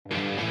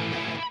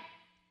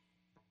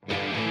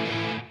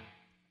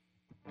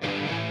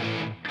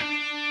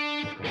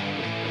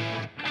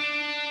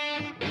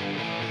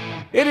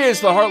It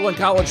is the Heartland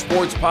College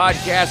Sports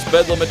Podcast,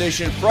 Bedlam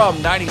Edition from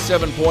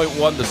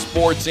 97.1, The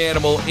Sports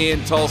Animal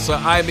in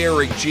Tulsa. I'm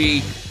Erik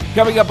Gee.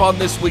 Coming up on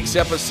this week's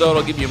episode,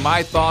 I'll give you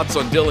my thoughts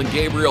on Dillon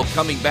Gabriel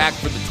coming back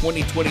for the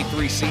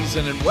 2023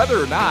 season and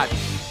whether or not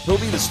he'll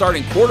be the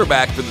starting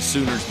quarterback for the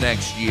Sooners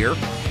next year.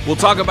 We'll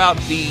talk about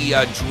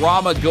the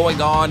drama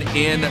going on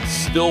in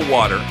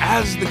Stillwater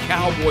as the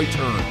Cowboy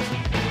turns.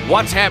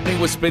 What's happening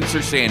with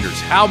Spencer Sanders,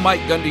 how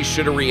Mike Gundy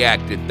should have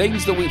reacted,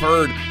 things that we've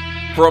heard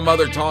from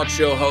other talk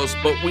show hosts,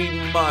 but we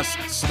must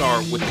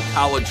start with the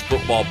college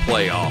football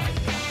playoff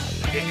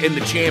in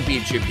the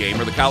championship game,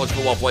 or the college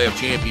football playoff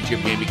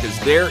championship game, because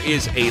there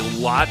is a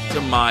lot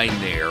to mine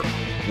there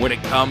when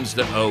it comes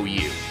to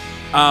OU.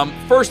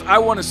 First, I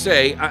want to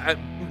say,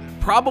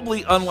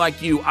 probably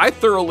unlike you, I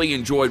thoroughly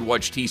enjoyed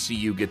watching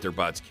TCU get their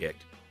butts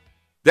kicked.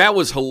 That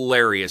was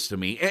hilarious to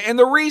me. And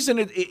the reason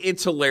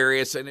it's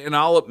hilarious, and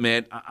I'll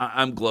admit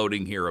I'm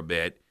gloating here a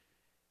bit,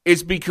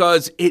 is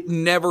because it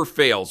never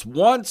fails.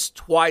 Once,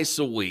 twice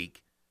a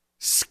week,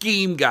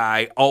 Scheme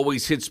Guy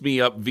always hits me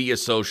up via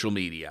social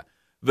media.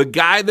 The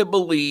guy that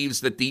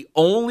believes that the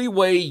only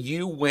way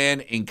you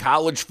win in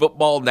college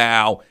football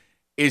now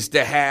is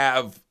to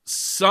have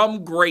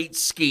some great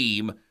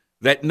scheme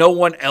that no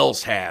one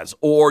else has,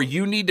 or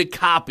you need to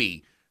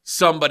copy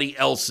somebody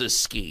else's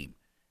scheme.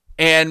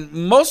 And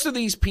most of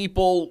these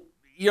people,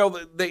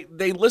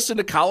 they listen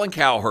to Colin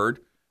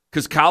Cowherd,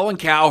 because Colin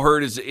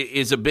Cowherd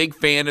is a big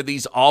fan of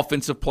these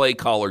offensive play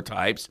caller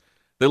types.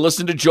 They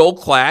listen to Joel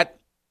Klatt,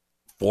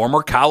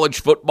 former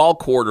college football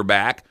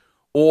quarterback,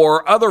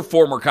 or other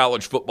former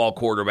college football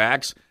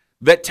quarterbacks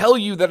that tell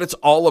you that it's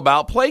all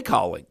about play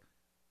calling.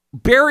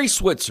 Barry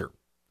Switzer,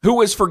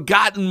 who has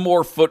forgotten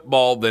more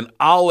football than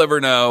I'll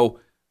ever know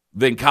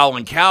than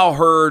Colin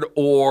Cowherd,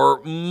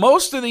 or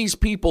most of these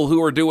people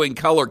who are doing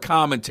color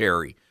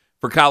commentary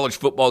for college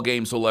football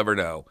games will ever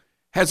know,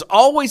 has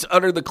always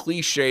uttered the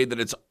cliche that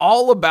it's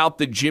all about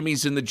the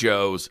Jimmies and the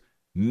Joes,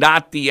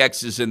 not the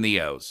X's and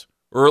the O's,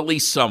 or at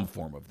least some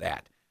form of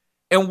that.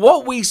 And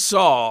what we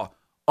saw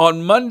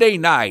on Monday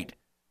night,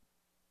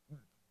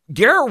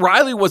 Garrett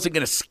Riley wasn't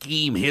going to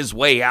scheme his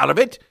way out of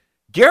it.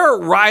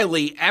 Garrett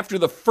Riley, after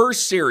the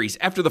first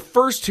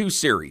two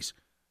series,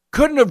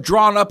 couldn't have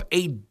drawn up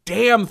a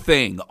damn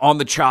thing on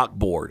the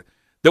chalkboard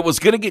that was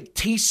going to get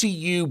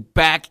TCU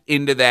back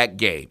into that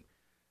game.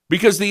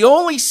 Because the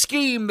only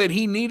scheme that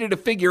he needed to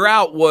figure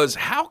out was,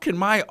 how can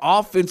my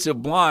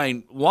offensive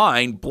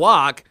line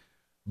block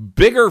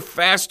bigger,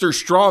 faster,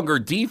 stronger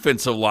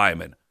defensive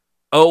linemen?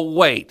 Oh,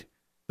 wait,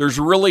 there's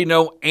really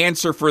no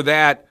answer for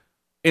that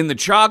in the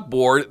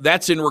chalkboard.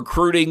 That's in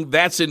recruiting,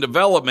 that's in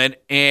development,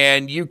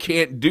 and you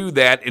can't do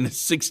that in a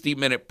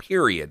 60-minute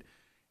period.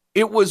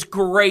 It was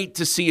great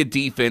to see a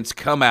defense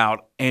come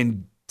out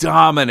and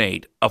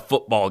dominate a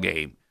football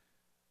game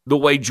the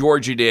way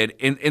Georgia did.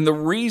 And the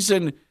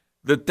reason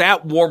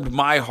that warmed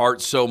my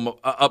heart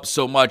up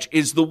so much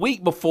is the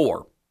week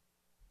before,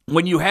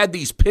 when you had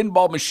these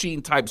pinball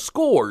machine type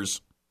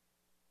scores,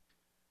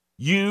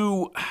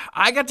 I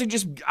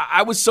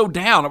was so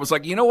down. I was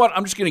like, you know what?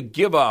 I'm just going to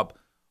give up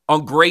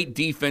on great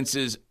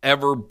defenses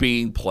ever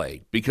being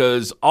played,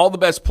 because all the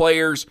best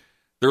players,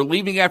 they're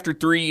leaving after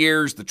 3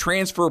 years. The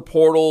transfer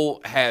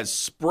portal has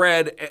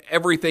spread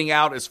everything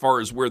out as far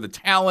as where the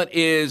talent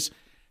is.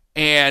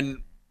 And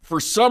for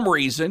some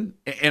reason,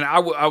 and I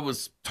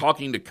was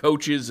talking to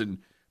coaches and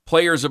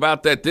players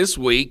about that this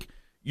week,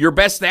 your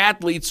best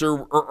athletes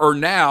are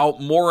now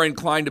more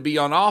inclined to be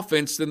on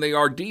offense than they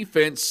are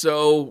defense.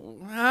 So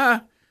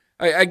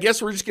I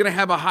guess we're just going to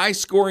have a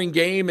high-scoring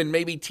game, and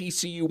maybe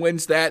TCU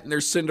wins that, and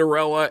there's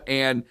Cinderella,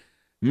 and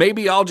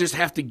maybe I'll just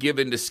have to give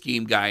in to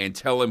Scheme Guy and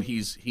tell him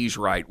he's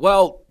right.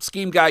 Well,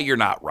 Scheme Guy, you're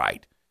not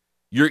right.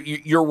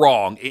 You're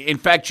wrong. In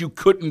fact, you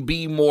couldn't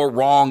be more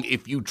wrong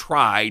if you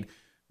tried,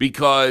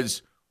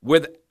 because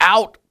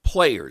without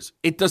players,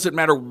 it doesn't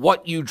matter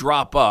what you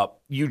draw up.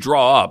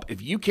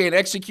 If you can't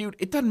execute,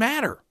 it doesn't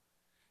matter.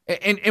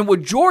 And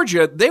with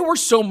Georgia, they were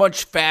so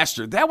much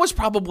faster. That was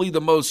probably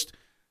the most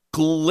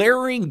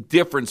glaring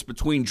difference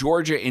between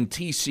Georgia and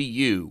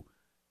TCU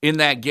in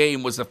that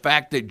game, was the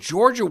fact that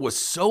Georgia was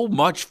so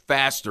much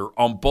faster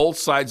on both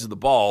sides of the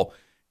ball.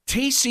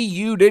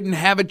 TCU didn't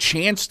have a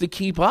chance to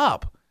keep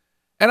up.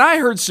 And I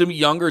heard some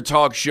younger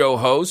talk show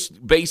hosts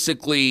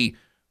basically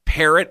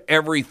parrot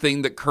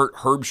everything that Kurt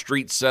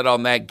Herbstreit said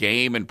on that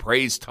game and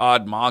praise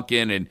Todd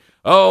Monken, and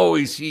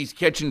he's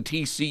catching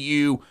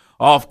TCU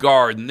off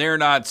guard and they're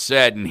not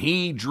set and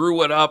he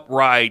drew it up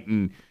right,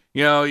 and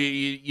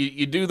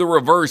you do the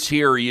reverse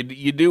here, you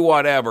do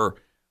whatever.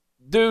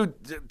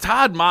 Dude,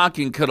 Todd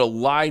Monken could have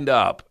lined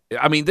up.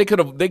 I mean, they could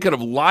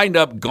have lined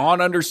up,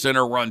 gone under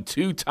center, run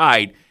too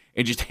tight,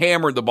 and just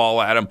hammered the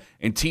ball at him,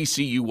 and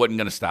TCU wasn't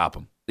going to stop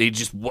him.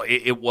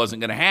 It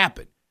wasn't going to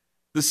happen.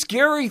 The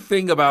scary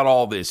thing about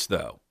all this,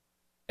 though,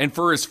 and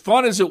for as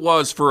fun as it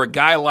was for a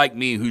guy like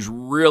me who's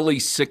really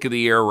sick of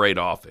the air raid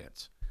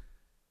offense,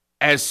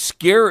 as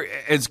scary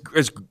as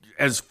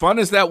fun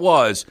as that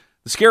was,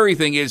 the scary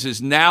thing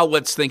is now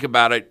let's think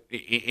about it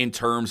in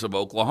terms of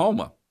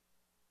Oklahoma.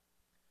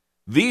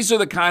 These are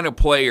the kind of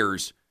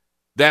players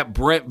that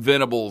Brent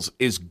Venables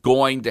is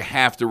going to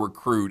have to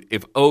recruit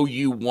if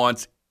OU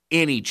wants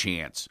any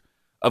chance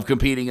of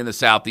competing in the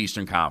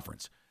Southeastern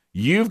Conference.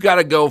 You've got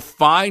to go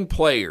find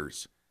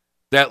players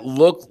that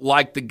look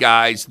like the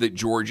guys that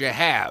Georgia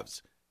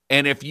has.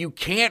 And if you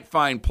can't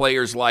find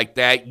players like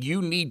that,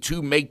 you need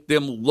to make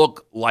them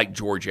look like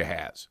Georgia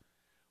has.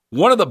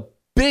 One of the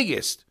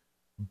biggest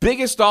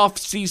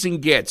off-season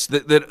gets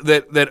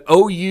that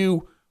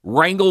OU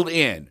wrangled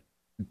in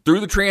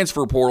through the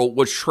transfer portal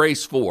was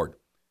Trace Ford.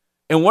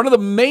 And one of the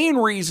main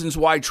reasons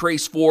why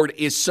Trace Ford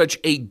is such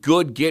a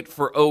good get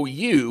for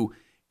OU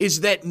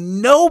is that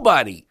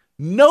nobody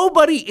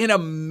in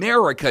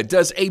America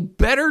does a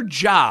better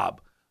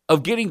job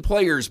of getting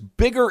players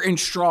bigger and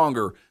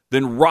stronger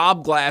than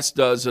Rob Glass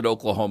does at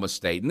Oklahoma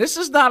State. And this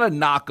is not a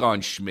knock on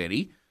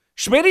Schmitty.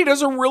 Schmitty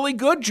does a really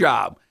good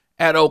job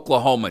at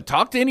Oklahoma.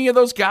 Talk to any of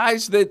those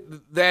guys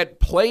that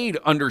played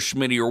under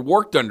Schmitty or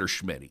worked under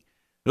Schmitty.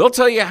 They'll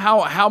tell you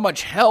how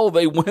much hell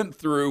they went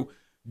through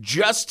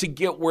just to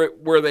get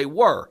where they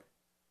were.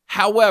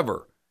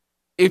 However,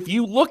 if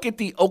you look at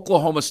the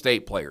Oklahoma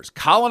State players,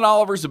 Colin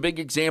Oliver's a big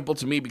example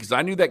to me because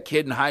I knew that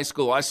kid in high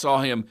school. I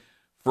saw him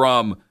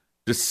from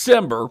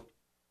December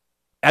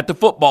at the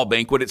football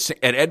banquet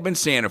at Edmond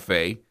Santa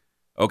Fe.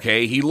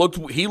 Okay, he looked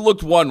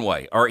one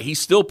way. All right, he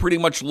still pretty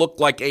much looked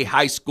like a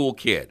high school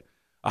kid.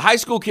 A high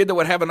school kid that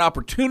would have an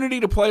opportunity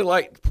to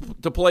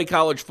play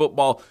college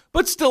football,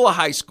 but still a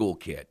high school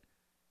kid.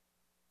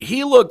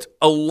 He looked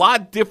a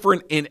lot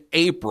different in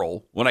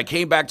April when I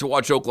came back to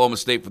watch Oklahoma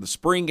State for the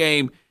spring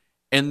game,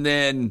 and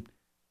then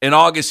in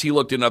August he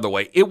looked another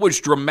way. It was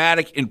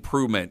dramatic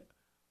improvement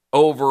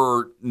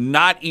over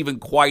not even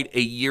quite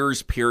a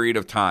year's period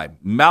of time.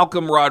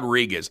 Malcolm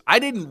Rodriguez. I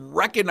didn't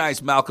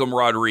recognize Malcolm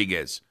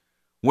Rodriguez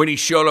when he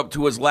showed up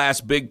to his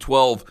last Big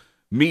 12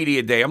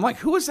 media day. I'm like,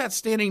 who is that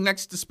standing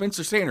next to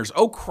Spencer Sanders?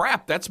 Oh,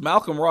 crap, that's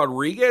Malcolm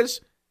Rodriguez?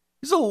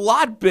 He's a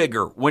lot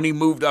bigger when he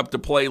moved up to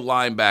play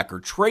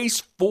linebacker.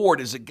 Trace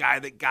Ford is a guy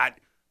that got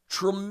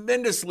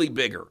tremendously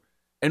bigger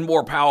and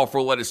more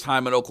powerful at his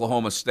time at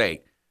Oklahoma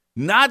State.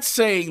 Not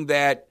saying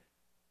that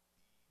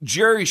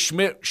Jerry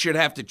Schmidt should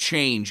have to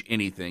change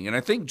anything. And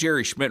I think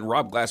Jerry Schmidt and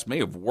Rob Glass may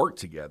have worked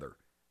together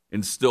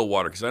in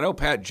Stillwater because I know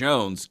Pat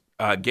Jones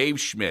gave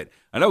Schmidt.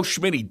 I know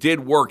Schmidt did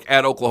work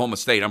at Oklahoma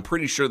State. I'm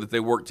pretty sure that they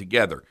worked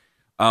together.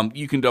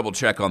 You can double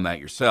check on that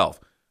yourself.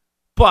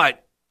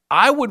 But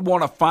I would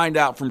want to find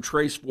out from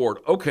Trace Ford,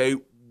 okay,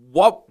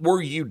 what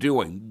were you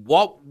doing?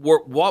 What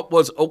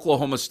was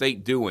Oklahoma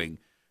State doing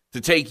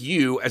to take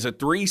you as a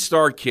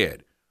 3-star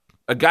kid,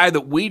 a guy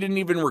that we didn't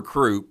even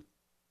recruit?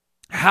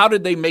 How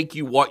did they make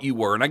you what you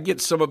were? And I get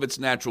some of its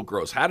natural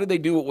growth. How did they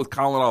do it with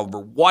Colin Oliver?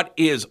 What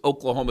is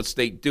Oklahoma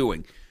State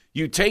doing?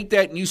 You take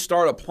that and you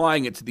start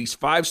applying it to these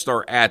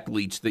 5-star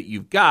athletes that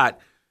you've got,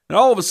 and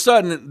all of a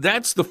sudden,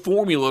 that's the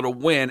formula to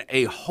win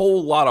a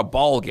whole lot of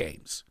ball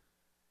games.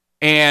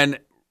 And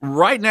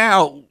right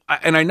now,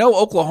 and I know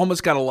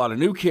Oklahoma's got a lot of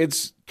new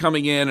kids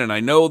coming in, and I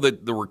know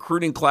that the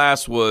recruiting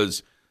class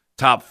was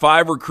top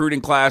 5 recruiting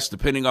class,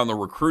 depending on the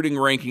recruiting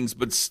rankings,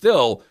 but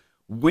still,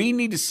 we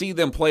need to see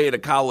them play at a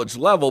college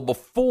level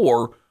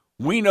before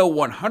we know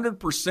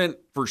 100%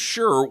 for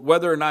sure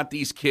whether or not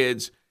these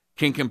kids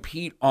can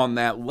compete on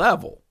that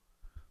level.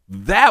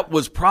 That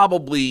was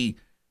probably,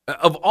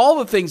 of all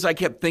the things I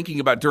kept thinking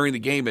about during the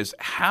game, is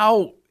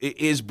how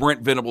is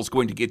Brent Venables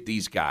going to get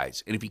these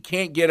guys? And if he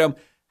can't get them,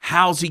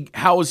 how is he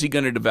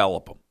going to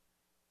develop them?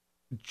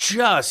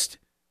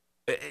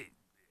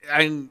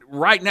 And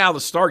right now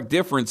the stark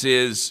difference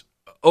is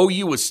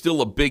OU is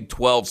still a Big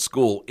 12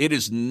 school. It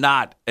is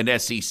not an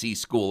SEC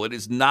school. It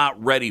is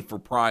not ready for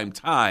prime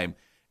time,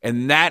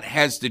 and that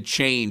has to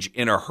change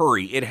in a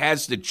hurry. It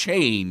has to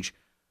change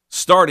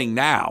starting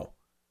now.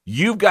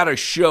 You've got to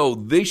show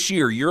this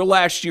year, your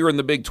last year in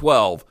the Big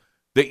 12,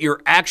 that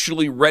you're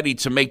actually ready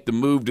to make the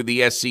move to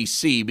the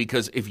SEC,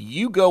 because if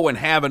you go and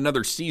have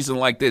another season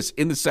like this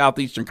in the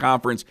Southeastern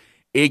Conference,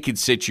 it could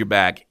set you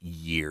back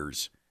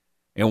years.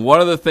 And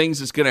one of the things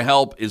that's going to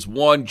help is,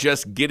 one,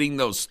 just getting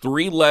those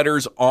 3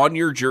 letters on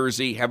your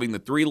jersey, having the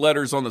 3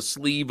 letters on the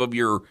sleeve of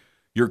your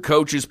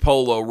coach's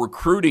polo,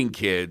 recruiting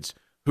kids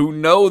who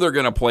know they're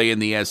going to play in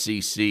the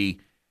SEC,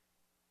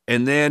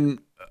 and then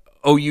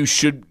OU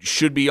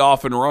should be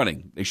off and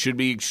running. They should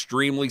be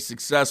extremely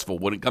successful.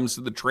 When it comes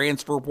to the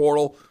transfer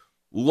portal,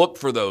 look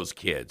for those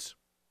kids.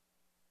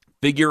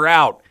 Figure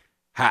out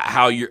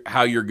how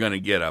you're going to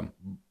get them.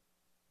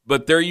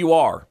 But there you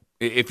are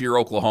if you're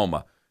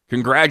Oklahoma.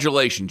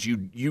 Congratulations.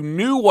 You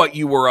knew what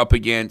you were up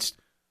against,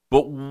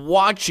 but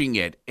watching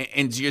it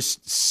and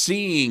just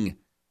seeing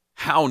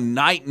how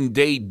night and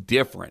day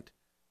different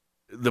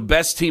the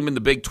best team in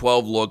the Big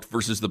 12 looked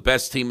versus the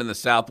best team in the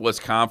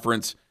Southwest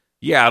Conference,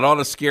 yeah, it ought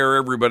to scare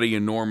everybody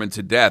in Norman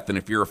to death. And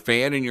if you're a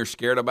fan and you're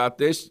scared about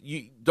this,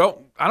 I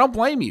don't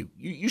blame you.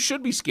 You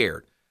should be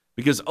scared,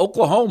 because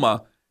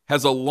Oklahoma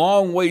has a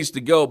long ways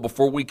to go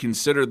before we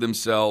consider them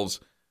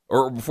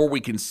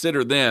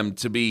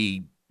to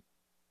be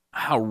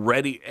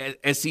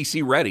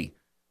SEC ready.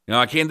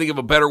 I can't think of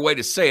a better way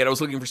to say it. I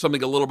was looking for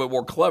something a little bit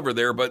more clever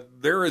there,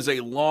 but there is a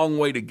long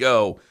way to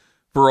go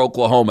for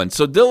Oklahoma.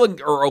 So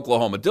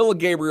Dylan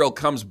Gabriel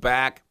comes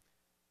back,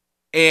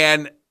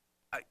 and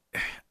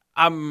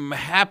I'm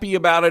happy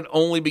about it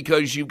only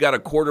because you've got a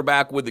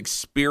quarterback with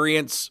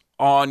experience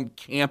on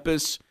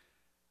campus.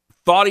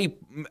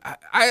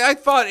 I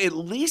thought, at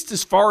least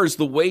as far as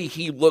the way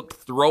he looked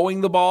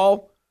throwing the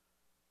ball,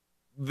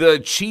 the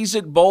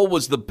Cheez-It Bowl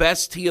was the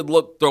best he had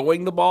looked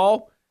throwing the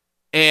ball.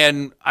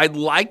 And I'd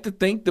like to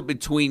think that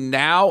between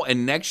now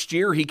and next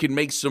year, he can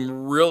make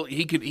some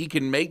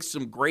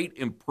great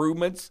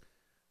improvements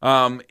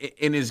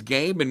in his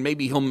game, and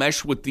maybe he'll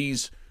mesh with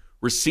these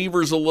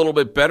receivers a little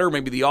bit better.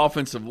 Maybe the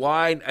offensive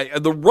line,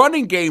 the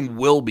running game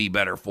will be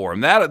better for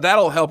him.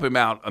 That'll help him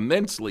out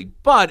immensely.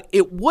 But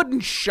it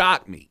wouldn't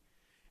shock me.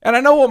 And I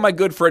know what my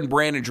good friend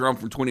Brandon Drum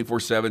from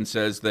 24/7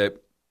 says, that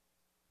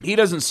he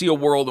doesn't see a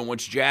world in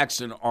which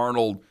Jackson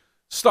Arnold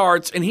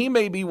starts, and he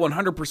may be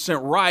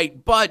 100%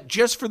 right, but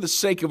just for the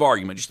sake of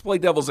argument, just to play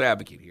devil's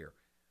advocate here,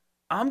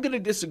 I'm going to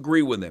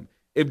disagree with him.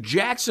 If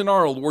Jackson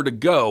Arnold were to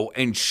go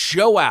and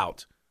show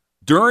out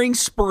during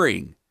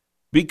spring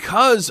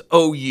because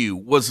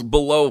OU was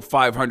below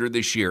 500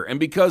 this year, and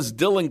because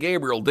Dylan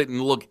Gabriel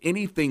didn't look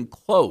anything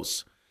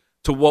close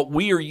to what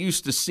we are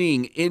used to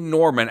seeing in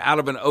Norman out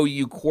of an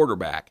OU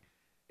quarterback,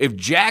 if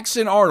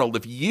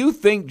you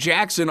think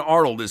Jackson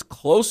Arnold is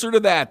closer to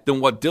that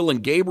than what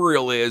Dylan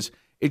Gabriel is,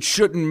 it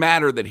shouldn't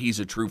matter that he's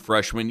a true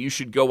freshman. You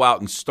should go out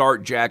and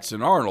start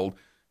Jackson Arnold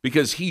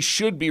because he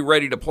should be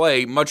ready to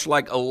play, much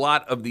like a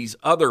lot of these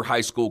other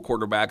high school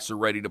quarterbacks are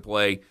ready to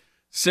play,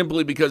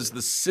 simply because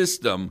the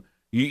system,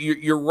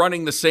 you're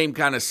running the same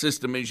kind of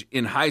system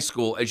in high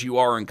school as you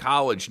are in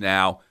college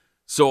now.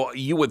 So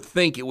you would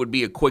think it would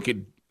be a quick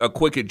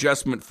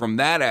adjustment from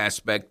that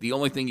aspect. The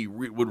only thing you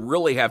would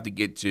really have to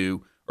get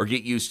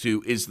used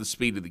to is the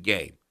speed of the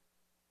game.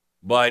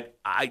 But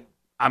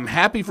I'm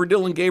happy for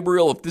Dylan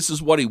Gabriel. If this is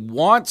what he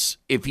wants,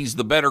 if he's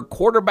the better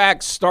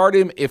quarterback, start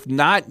him. If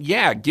not,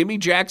 give me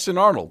Jackson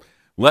Arnold.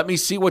 Let me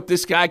see what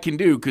this guy can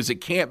do, because it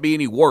can't be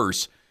any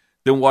worse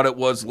than what it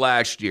was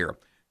last year.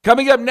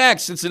 Coming up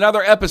next, it's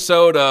another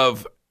episode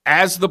of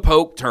As the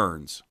Pope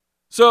Turns.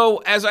 So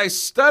as I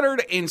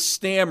stuttered and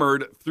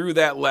stammered through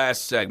that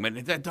last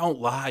segment, don't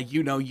lie,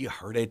 you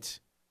heard it.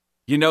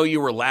 You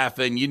were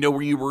laughing. You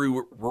were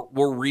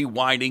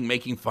rewinding,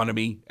 making fun of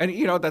me. And,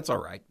 that's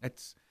all right.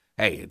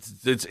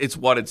 It's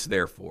what it's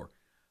there for.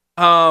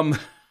 I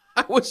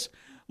was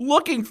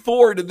looking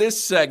forward to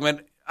this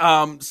segment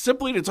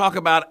simply to talk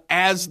about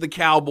As the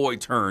Cowboy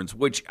Turns,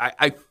 which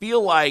I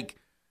feel like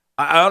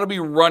I ought to be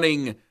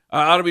running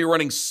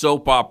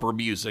soap opera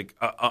music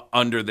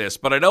under this,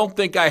 but I don't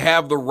think I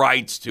have the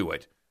rights to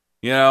it.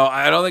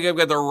 I don't think I've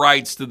got the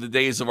rights to the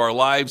Days of Our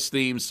Lives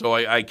theme, so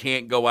I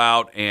can't go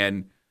out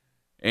and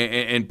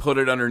put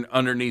it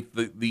underneath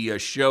the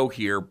show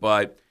here,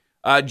 but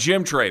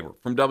Jim Traver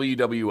from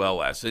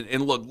WWLS.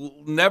 And look,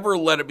 never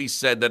let it be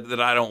said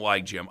that I don't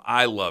like Jim.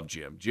 I love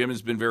Jim. Jim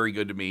has been very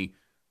good to me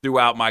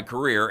throughout my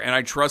career, and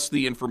I trust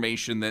the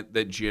information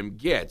that Jim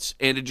gets.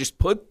 And to just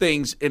put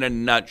things in a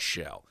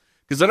nutshell,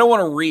 because I don't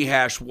want to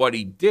rehash what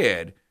he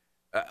did,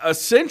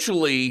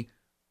 essentially,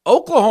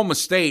 Oklahoma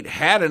State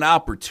had an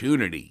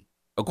opportunity,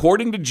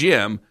 according to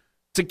Jim,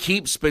 to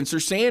keep Spencer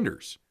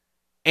Sanders.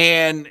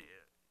 And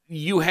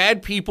you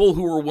had people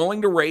who were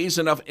willing to raise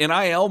enough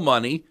NIL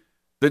money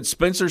that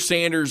Spencer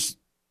Sanders,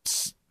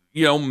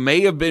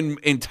 may have been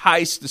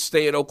enticed to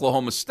stay at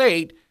Oklahoma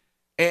State,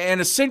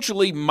 and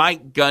essentially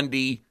Mike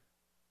Gundy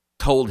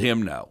told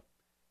him no.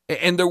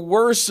 And there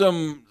were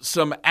some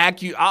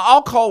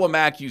I'll call them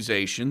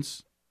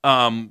accusations,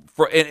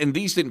 and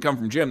these didn't come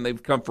from Jim,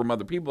 they've come from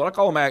other people, but I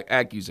call them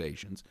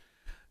accusations,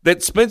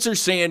 that Spencer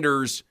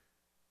Sanders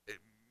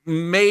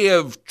may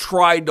have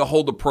tried to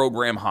hold the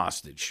program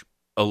hostage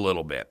a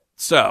little bit.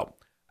 So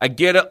I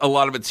get it. A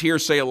lot of it's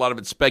hearsay, a lot of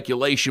it's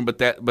speculation, but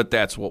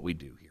that's what we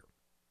do here.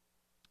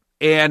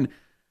 And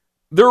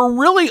there are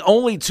really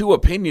only two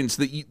opinions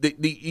that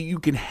you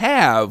can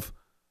have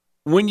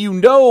when you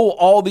know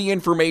all the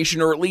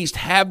information, or at least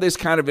have this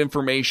kind of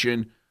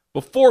information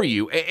before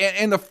you.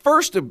 And the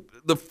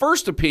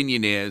first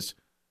opinion is,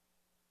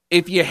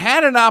 if you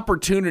had an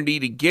opportunity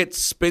to get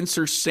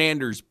Spencer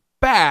Sanders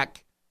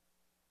back,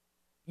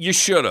 you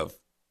should have.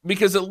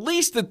 Because at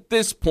least at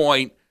this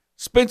point,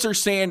 Spencer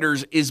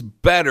Sanders is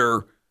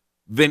better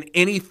than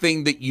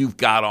anything that you've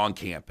got on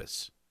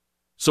campus.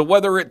 So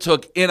whether it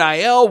took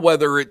NIL,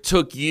 whether it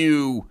took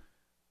you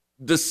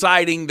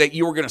deciding that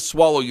you were going to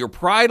swallow your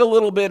pride a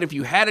little bit, if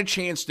you had a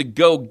chance to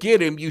go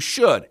get him, you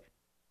should.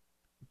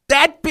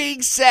 That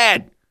being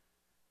said,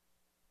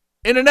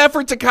 in an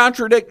effort to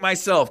contradict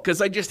myself,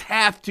 because I just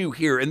have to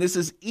here, and this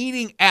is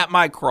eating at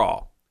my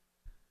craw,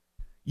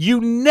 you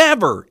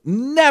never,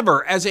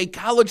 as a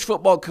college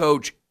football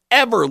coach,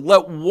 ever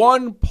let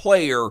one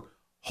player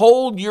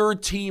hold your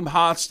team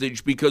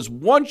hostage, because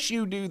once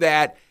you do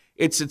that,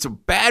 it's a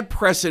bad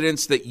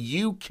precedence that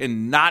you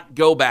cannot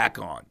go back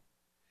on.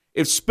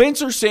 If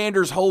Spencer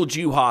Sanders holds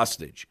you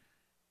hostage,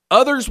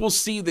 others will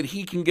see that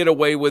he can get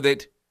away with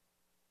it,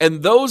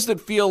 And those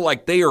that feel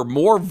like they are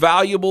more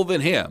valuable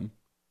than him,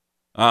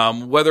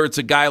 whether it's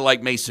a guy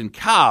like Mason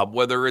Cobb,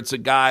 whether it's a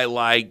guy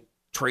like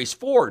Trace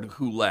Ford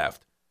who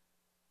left,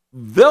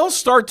 they'll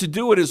start to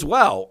do it as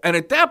well. And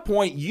at that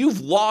point,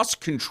 you've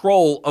lost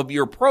control of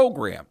your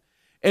program.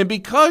 And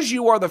because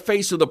you are the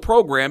face of the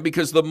program,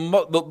 because the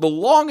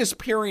longest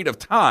period of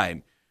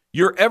time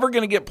you're ever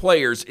going to get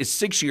players is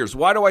 6 years.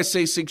 Why do I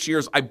say 6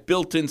 years? I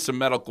built in some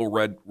medical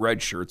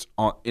red shirts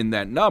in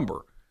that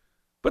number.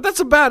 But that's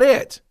about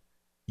it.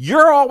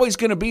 You're always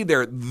going to be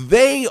there.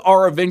 They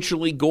are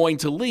eventually going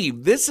to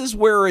leave. This is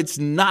where it's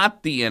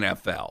not the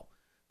NFL.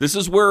 This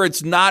is where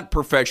it's not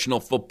professional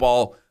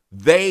football.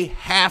 They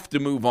have to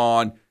move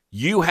on.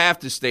 You have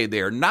to stay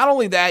there. Not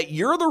only that,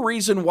 you're the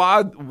reason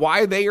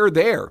why they are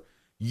there.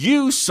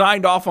 You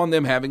signed off on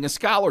them having a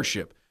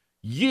scholarship.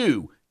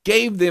 You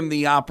gave them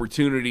the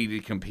opportunity to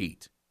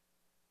compete.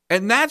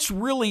 And that's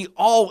really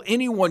all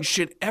anyone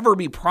should ever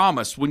be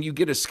promised when you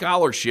get a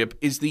scholarship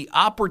is the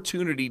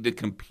opportunity to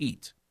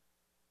compete.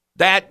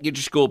 That, get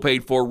your school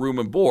paid for, room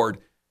and board,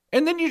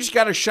 and then you just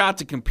got a shot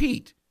to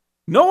compete.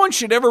 No one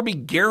should ever be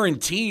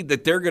guaranteed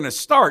that they're going to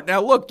start.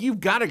 Now, look, you've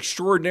got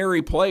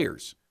extraordinary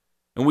players,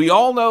 and we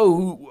all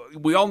know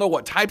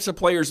what types of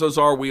players those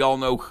are. We all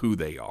know who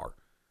they are,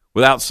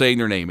 without saying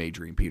their name,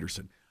 Adrian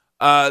Peterson.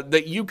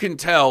 That you can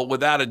tell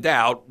without a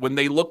doubt when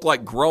they look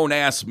like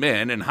grown-ass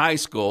men in high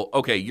school,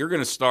 okay, you're going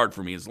to start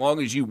for me. As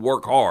long as you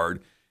work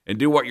hard and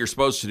do what you're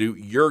supposed to do,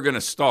 you're going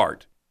to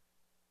start.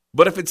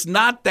 But if it's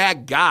not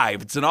that guy,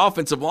 if it's an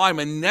offensive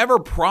lineman, never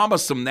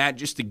promise them that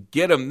just to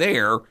get them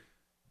there.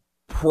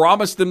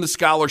 Promise them the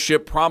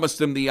scholarship, promise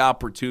them the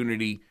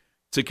opportunity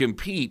to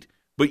compete.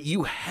 But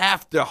you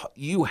have to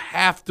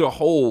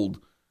hold,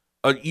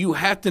 you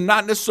have to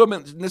not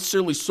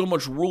necessarily so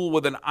much rule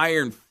with an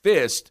iron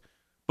fist,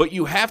 but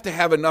you have to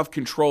have enough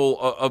control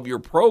of your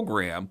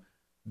program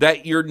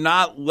that you're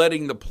not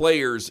letting the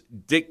players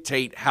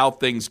dictate how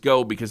things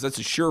go, because that's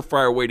a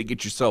surefire way to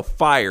get yourself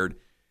fired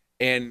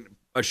and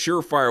a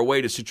surefire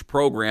way to set your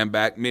program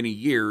back many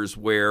years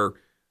where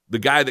the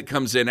guy that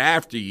comes in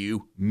after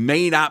you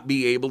may not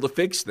be able to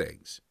fix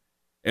things.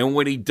 And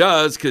when he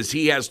does, because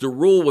he has to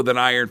rule with an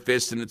iron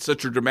fist and it's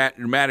such a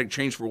dramatic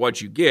change for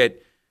what you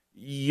get,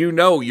 you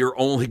know you're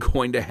only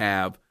going to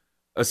have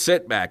a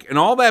setback. And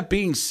all that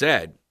being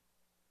said,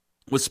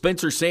 with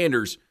Spencer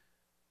Sanders,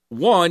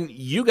 one,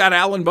 you got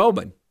Alan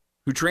Bowman,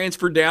 who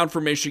transferred down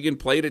from Michigan,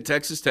 played at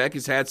Texas Tech,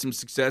 has had some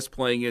success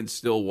playing in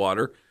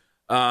Stillwater.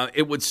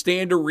 It would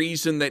stand to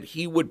reason that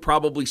he would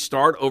probably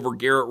start over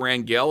Garrett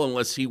Rangel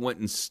unless he went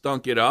and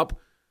stunk it up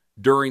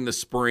during the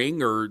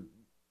spring or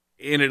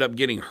ended up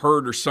getting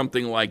hurt or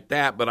something like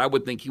that. But I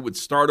would think he would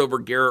start over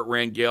Garrett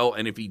Rangel,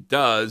 and if he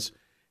does,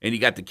 and you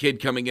got the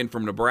kid coming in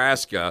from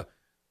Nebraska,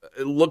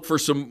 look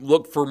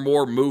for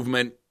more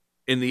movement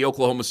in the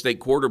Oklahoma State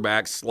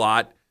quarterback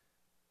slot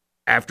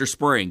after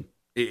spring.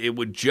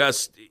 It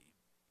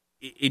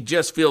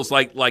just feels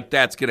like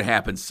that's going to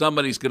happen.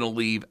 Somebody's going to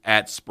leave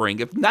at spring.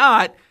 If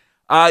not,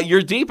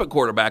 you're deep at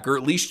quarterback, or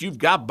at least you've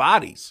got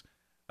bodies.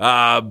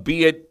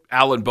 Be it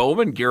Alan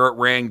Bowman, Garrett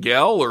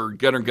Rangel, or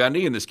Gunnar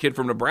Gundy, and this kid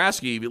from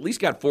Nebraska, you've at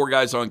least got four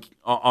guys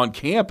on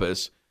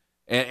campus.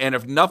 And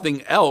if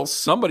nothing else,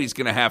 somebody's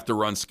going to have to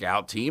run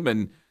scout team,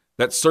 and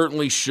that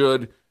certainly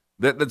should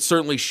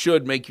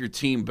make your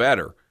team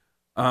better.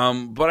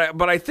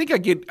 But I think I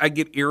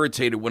get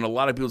irritated when a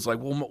lot of people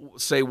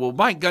say,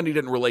 Mike Gundy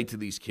didn't relate to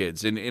these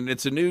kids, and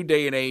it's a new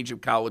day and age of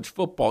college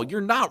football.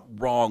 You're not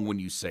wrong when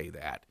you say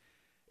that,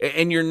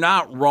 and you're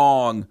not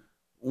wrong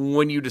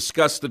when you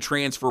discuss the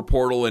transfer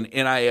portal and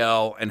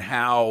NIL and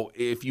how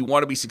if you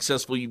want to be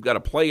successful, you've got to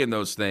play in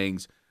those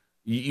things.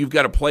 You've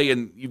got to play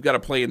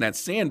in that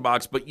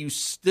sandbox, but you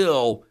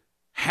still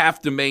have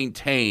to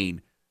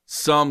maintain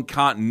some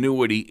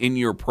continuity in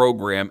your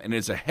program. And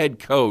as a head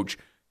coach,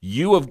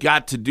 you have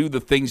got to do the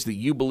things that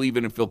you believe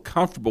in and feel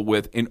comfortable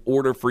with in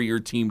order for your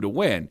team to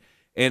win.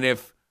 And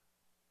if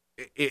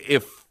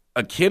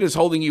a kid is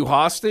holding you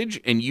hostage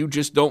and you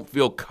just don't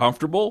feel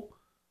comfortable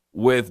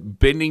with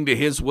bending to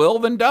his will,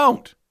 then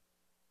don't,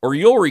 or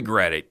you'll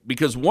regret it.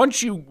 Because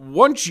once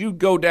you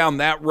go down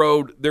that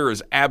road, there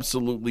is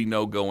absolutely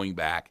no going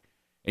back.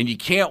 And you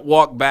can't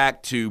walk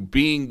back to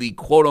being the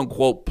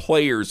quote-unquote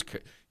players.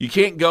 You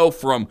can't go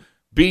from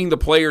being the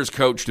player's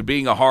coach to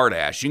being a hard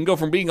ass. You can go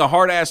from being a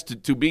hard ass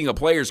to being a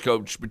player's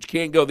coach, but you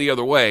can't go the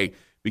other way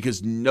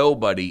because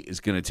nobody is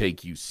going to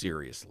take you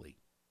seriously.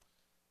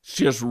 It's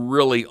just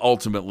really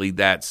ultimately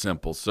that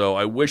simple. So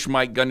I wish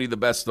Mike Gundy the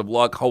best of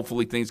luck.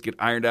 Hopefully things get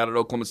ironed out at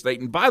Oklahoma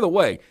State. And by the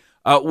way,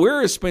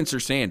 where is Spencer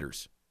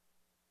Sanders?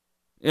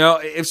 You know,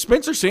 if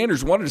Spencer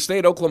Sanders wanted to stay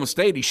at Oklahoma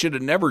State, he should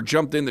have never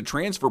jumped in the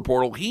transfer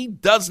portal. He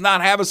does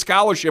not have a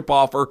scholarship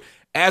offer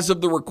as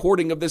of the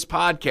recording of this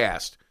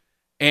podcast.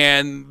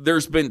 And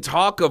there's been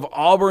talk of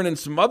Auburn and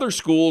some other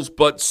schools,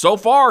 but so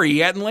far he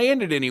hadn't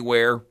landed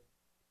anywhere.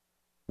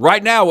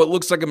 Right now, it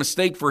looks like a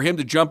mistake for him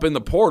to jump in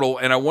the portal,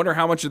 and I wonder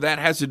how much of that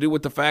has to do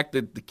with the fact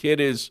that the kid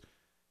is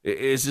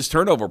as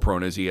turnover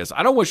prone as he is.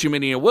 I don't wish him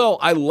any ill will.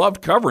 I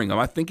loved covering him.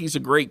 I think he's a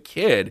great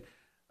kid.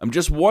 I'm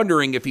just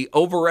wondering if he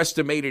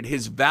overestimated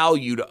his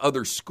value to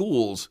other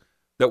schools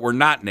that were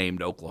not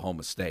named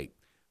Oklahoma State.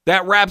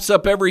 That wraps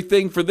up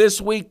everything for this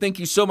week. Thank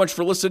you so much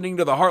for listening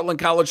to the Heartland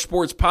College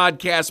Sports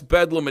Podcast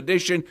Bedlam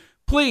Edition.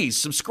 Please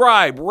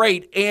subscribe,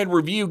 rate, and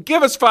review.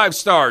 Give us 5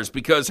 stars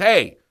because,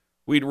 hey,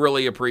 we'd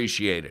really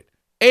appreciate it.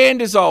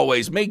 And as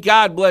always, may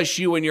God bless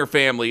you and your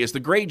family. As the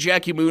great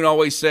Jackie Moon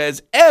always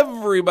says,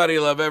 everybody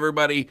love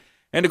everybody.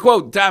 And to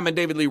quote Diamond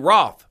David Lee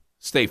Roth,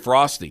 stay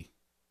frosty.